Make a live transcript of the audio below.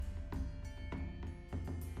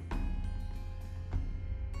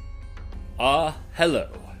Hello.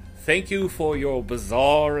 Thank you for your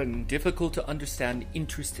bizarre and difficult to understand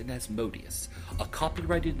interest in Asmodeus, a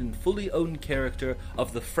copyrighted and fully owned character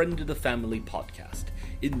of the Friend of the Family podcast.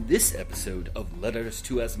 In this episode of Letters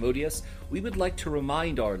to Asmodeus, we would like to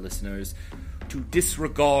remind our listeners to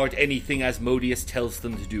disregard anything Asmodeus tells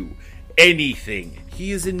them to do. Anything. He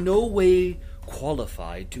is in no way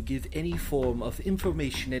qualified to give any form of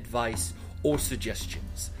information, advice, or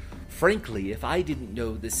suggestions. Frankly, if I didn't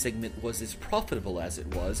know this segment was as profitable as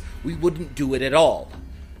it was, we wouldn't do it at all.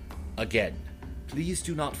 Again, please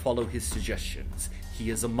do not follow his suggestions. He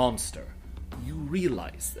is a monster. You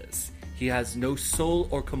realize this. He has no soul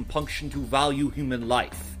or compunction to value human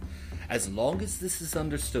life. As long as this is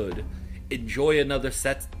understood, enjoy another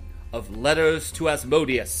set of Letters to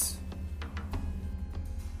Asmodeus.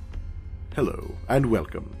 Hello, and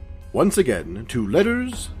welcome, once again, to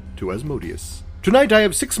Letters to Asmodeus. Tonight I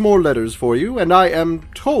have 6 more letters for you, and I am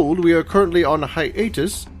told we are currently on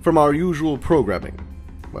hiatus from our usual programming.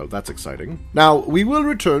 Well, that's exciting. Now, we will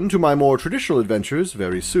return to my more traditional adventures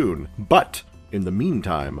very soon, but in the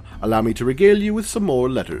meantime, allow me to regale you with some more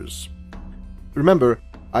letters. Remember,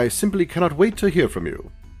 I simply cannot wait to hear from you.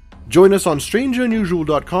 Join us on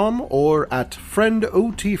strangerunusual.com or at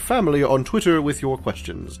FriendOTFamily on Twitter with your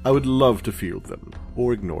questions. I would love to field them,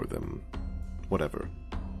 or ignore them. Whatever.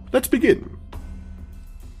 Let's begin.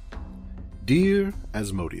 Dear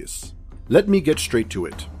Asmodeus, let me get straight to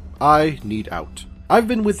it. I need out. I've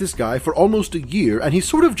been with this guy for almost a year, and he's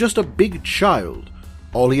sort of just a big child.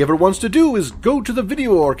 All he ever wants to do is go to the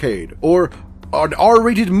video arcade, or an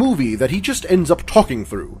R-rated movie that he just ends up talking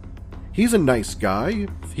through. He's a nice guy,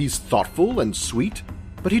 he's thoughtful and sweet,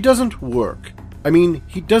 but he doesn't work. I mean,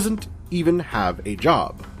 he doesn't even have a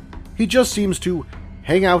job. He just seems to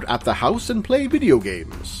hang out at the house and play video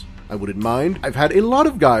games. I wouldn't mind. I've had a lot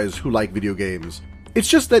of guys who like video games. It's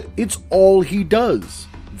just that it's all he does.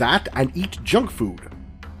 That and eat junk food.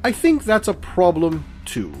 I think that's a problem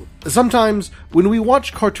too. Sometimes, when we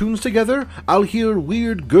watch cartoons together, I'll hear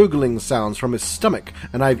weird gurgling sounds from his stomach,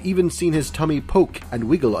 and I've even seen his tummy poke and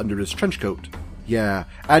wiggle under his trench coat. Yeah,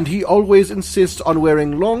 and he always insists on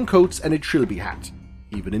wearing long coats and a trilby hat,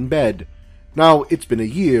 even in bed. Now, it's been a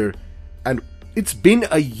year, and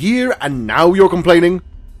now you're complaining?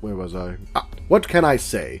 Where was I? What can I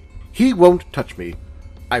say? He won't touch me.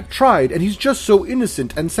 I've tried, and he's just so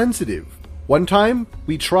innocent and sensitive. One time,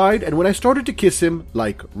 we tried, and when I started to kiss him,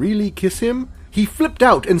 like really kiss him, he flipped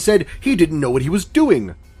out and said he didn't know what he was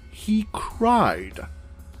doing. He cried.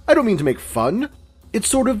 I don't mean to make fun. It's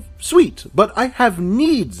sort of sweet, but I have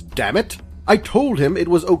needs, damn it. I told him it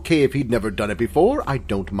was okay if he'd never done it before. I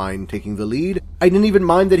don't mind taking the lead. I didn't even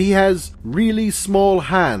mind that he has really small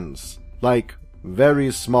hands. Like,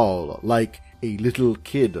 very small. Like a little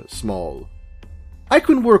kid small. I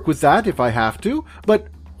can work with that if I have to, but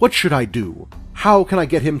what should I do? How can I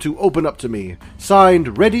get him to open up to me?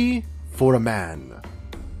 Signed, Ready for a Man.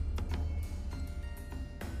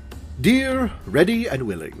 Dear, Ready and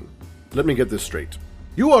Willing. Let me get this straight.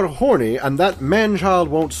 You are horny and that man-child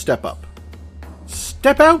won't step up.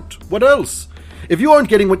 Step out! What else? If you aren't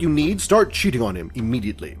getting what you need, start cheating on him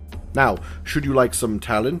immediately. Now, should you like some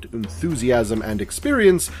talent, enthusiasm, and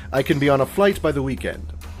experience, I can be on a flight by the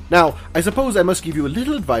weekend. Now, I suppose I must give you a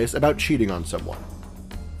little advice about cheating on someone.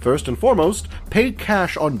 First and foremost, pay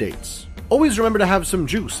cash on dates. Always remember to have some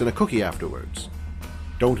juice and a cookie afterwards.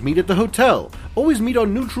 Don't meet at the hotel. Always meet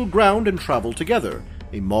on neutral ground and travel together.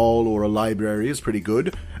 A mall or a library is pretty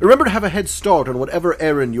good. Remember to have a head start on whatever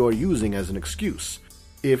errand you're using as an excuse.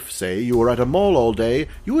 If, say, you are at a mall all day,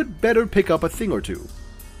 you had better pick up a thing or two.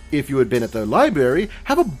 If you had been at the library,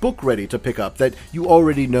 have a book ready to pick up that you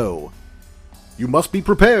already know. You must be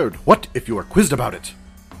prepared. What if you are quizzed about it?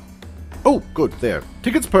 Oh, good, there.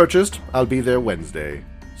 Tickets purchased. I'll be there Wednesday.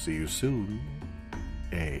 See you soon.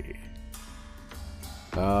 A.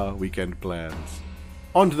 Weekend plans.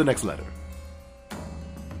 On to the next letter.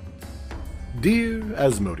 Dear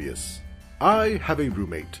Asmodeus, I have a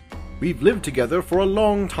roommate. We've lived together for a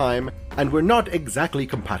long time, and we're not exactly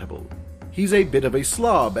compatible. He's a bit of a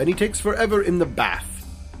slob, and he takes forever in the bath.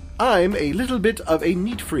 I'm a little bit of a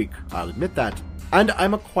neat freak, I'll admit that. And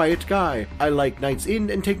I'm a quiet guy. I like nights in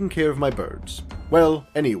and taking care of my birds. Well,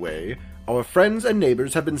 anyway, our friends and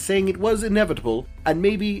neighbors have been saying it was inevitable, and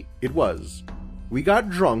maybe it was. We got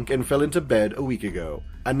drunk and fell into bed a week ago,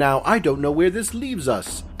 and now I don't know where this leaves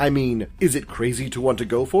us. I mean, is it crazy to want to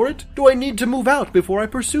go for it? Do I need to move out before I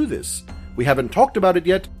pursue this? We haven't talked about it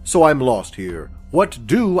yet, so I'm lost here. What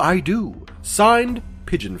do I do? Signed,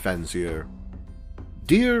 Pigeon Fancier.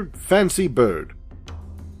 Dear Fancy Bird,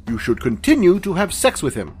 you should continue to have sex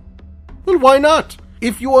with him. Well, why not?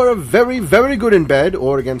 If you are very, very good in bed,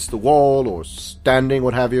 or against the wall, or standing,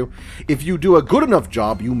 what have you, if you do a good enough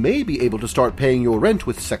job, you may be able to start paying your rent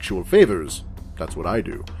with sexual favors. That's what I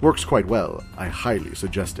do. Works quite well. I highly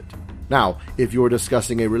suggest it. Now, if you're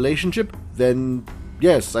discussing a relationship, then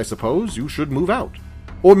yes, I suppose you should move out.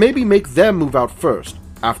 Or maybe make them move out first.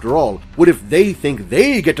 After all, what if they think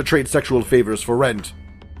they get to trade sexual favors for rent?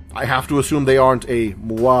 I have to assume they aren't a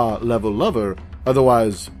moi level lover,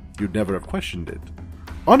 otherwise you'd never have questioned it.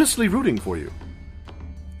 Honestly rooting for you.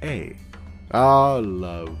 A. Ah,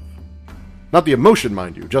 love. Not the emotion,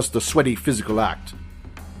 mind you, just the sweaty physical act.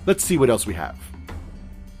 Let's see what else we have.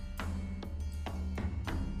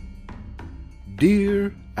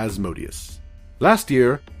 Dear Asmodeus, last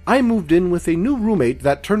year, I moved in with a new roommate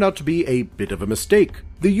that turned out to be a bit of a mistake.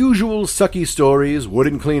 The usual sucky stories,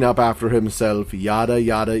 wouldn't clean up after himself, yada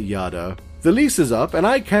yada yada. The lease is up and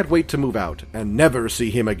I can't wait to move out and never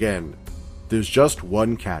see him again. There's just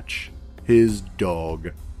one catch. His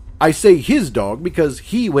dog. I say his dog because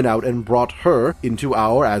he went out and brought her into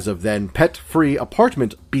our, as of then, pet-free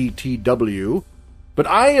apartment BTW. But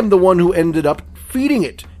I am the one who ended up feeding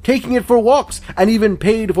it, taking it for walks, and even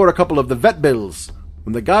paid for a couple of the vet bills.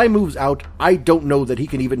 When the guy moves out, I don't know that he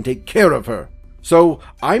can even take care of her. So,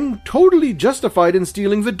 I'm totally justified in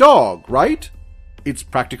stealing the dog, right? It's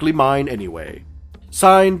practically mine anyway.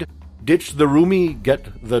 Signed, Ditch the Roomie,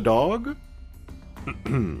 Get the Dog?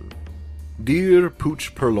 Dear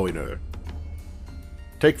Pooch Purloiner,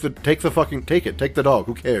 take the dog,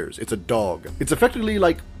 who cares? It's a dog. It's effectively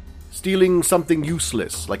like stealing something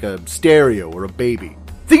useless, like a stereo or a baby.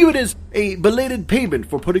 Think of it as a belated payment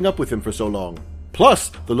for putting up with him for so long.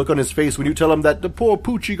 Plus, the look on his face when you tell him that the poor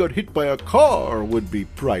Poochie got hit by a car would be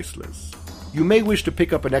priceless. You may wish to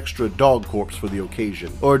pick up an extra dog corpse for the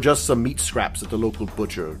occasion, or just some meat scraps at the local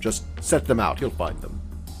butcher. Just set them out, he'll find them.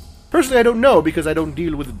 Personally, I don't know because I don't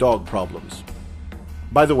deal with dog problems.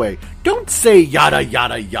 By the way, don't say yada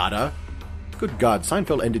yada yada. Good God,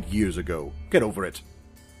 Seinfeld ended years ago. Get over it.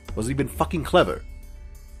 Was he been fucking clever?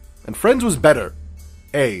 And Friends was better.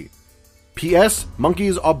 A. P.S.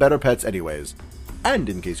 Monkeys are better pets anyways. And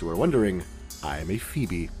in case you were wondering, I am a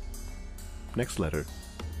Phoebe. Next letter.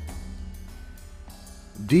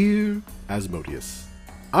 Dear Asmodeus,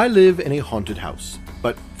 I live in a haunted house,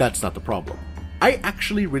 but that's not the problem. I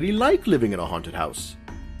actually really like living in a haunted house.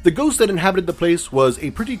 The ghost that inhabited the place was a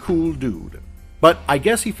pretty cool dude. But I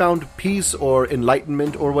guess he found peace or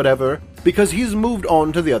enlightenment or whatever because he's moved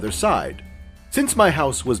on to the other side. Since my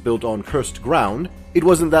house was built on cursed ground, it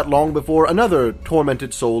wasn't that long before another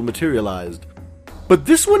tormented soul materialized. But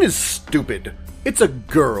this one is stupid. It's a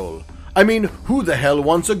girl. I mean, who the hell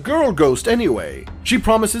wants a girl ghost anyway? She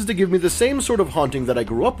promises to give me the same sort of haunting that I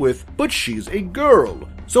grew up with, but she's a girl.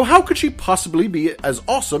 So how could she possibly be as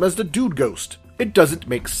awesome as the dude ghost? It doesn't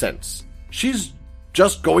make sense. She's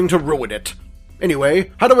just going to ruin it.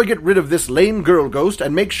 Anyway, how do I get rid of this lame girl ghost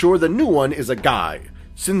and make sure the new one is a guy?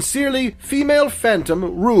 Sincerely, female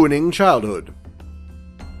phantom ruining childhood.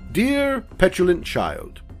 Dear petulant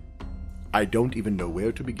child, I don't even know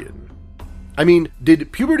where to begin. I mean,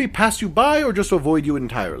 did puberty pass you by or just avoid you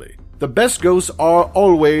entirely? The best ghosts are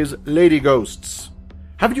always lady ghosts.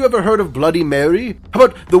 Haven't you ever heard of Bloody Mary? How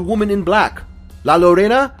about the woman in black? La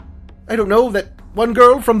Lorena? I don't know, that one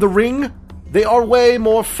girl from The Ring? They are way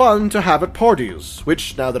more fun to have at parties,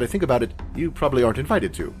 which, now that I think about it, you probably aren't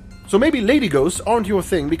invited to. So maybe lady ghosts aren't your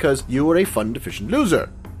thing because you are a fun-deficient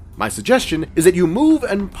loser. My suggestion is that you move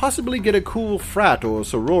and possibly get a cool frat or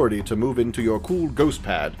sorority to move into your cool ghost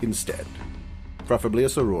pad instead. Preferably a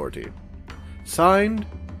sorority. Signed,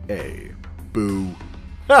 A. Boo.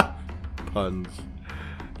 Ha! Puns.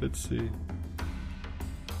 Let's see.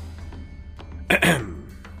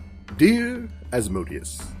 Dear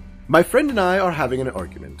Asmodeus, my friend and I are having an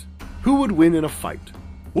argument. Who would win in a fight?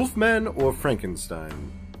 Wolfman or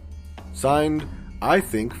Frankenstein? Signed, I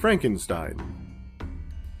think Frankenstein.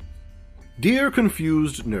 Dear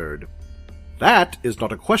confused nerd, that is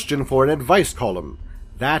not a question for an advice column.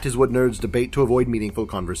 That is what nerds debate to avoid meaningful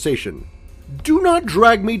conversation. Do not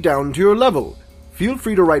drag me down to your level. Feel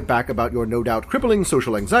free to write back about your no doubt crippling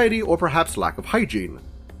social anxiety or perhaps lack of hygiene.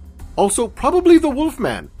 Also, probably the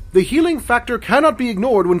Wolfman. The healing factor cannot be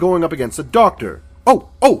ignored when going up against a doctor.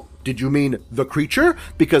 Oh, did you mean the creature?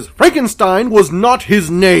 Because Frankenstein was not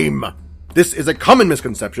his name. This is a common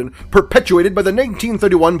misconception perpetuated by the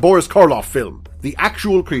 1931 Boris Karloff film. The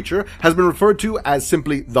actual creature has been referred to as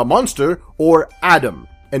simply the monster or Adam,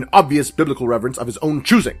 an obvious biblical reference of his own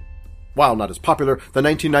choosing. While not as popular, the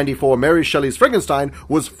 1994 Mary Shelley's Frankenstein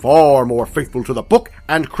was far more faithful to the book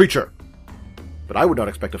and creature. but I would not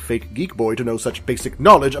expect a fake geek boy to know such basic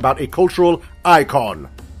knowledge about a cultural icon.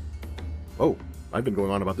 Oh, I've been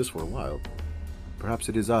going on about this for a while. Perhaps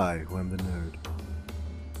it is I who am the nerd.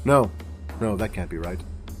 No, that can't be right.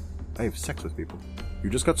 I have sex with people. You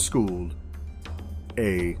just got schooled.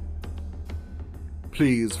 Please,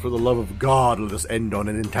 for the love of God, let us end on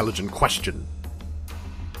an intelligent question.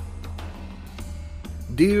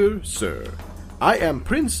 Dear Sir, I am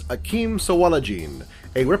Prince Akeem Sawalajin,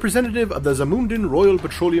 a representative of the Zamundan Royal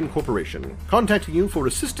Petroleum Corporation, contacting you for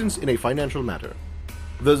assistance in a financial matter.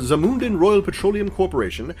 The Zamundan Royal Petroleum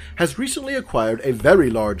Corporation has recently acquired a very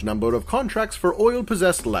large number of contracts for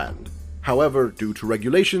oil-possessed land. However, due to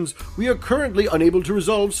regulations, we are currently unable to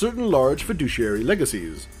resolve certain large fiduciary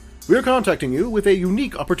legacies. We are contacting you with a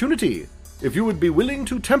unique opportunity. If you would be willing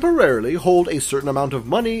to temporarily hold a certain amount of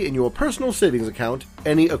money in your personal savings account,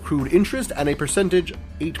 any accrued interest and a percentage,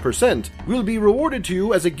 8%, will be rewarded to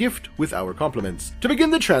you as a gift with our compliments. To begin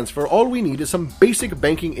the transfer, all we need is some basic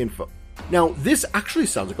banking info. Now, this actually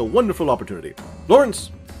sounds like a wonderful opportunity. Lawrence!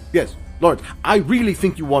 Yes, Lawrence, I really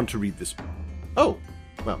think you want to read this. Oh,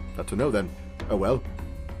 well, that's to know then. Oh well.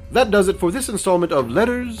 That does it for this installment of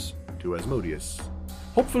Letters to Asmodeus.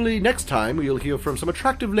 Hopefully next time we'll hear from some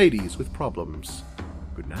attractive ladies with problems.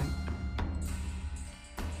 Good night.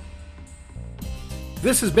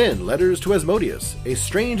 This has been Letters to Asmodeus, a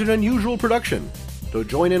strange and unusual production. To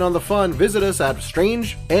join in on the fun, visit us at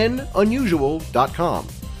strangeandunusual.com,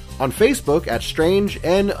 on Facebook at Strange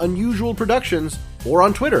and Unusual Productions, or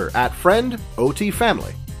on Twitter at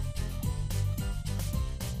FriendOTFamily.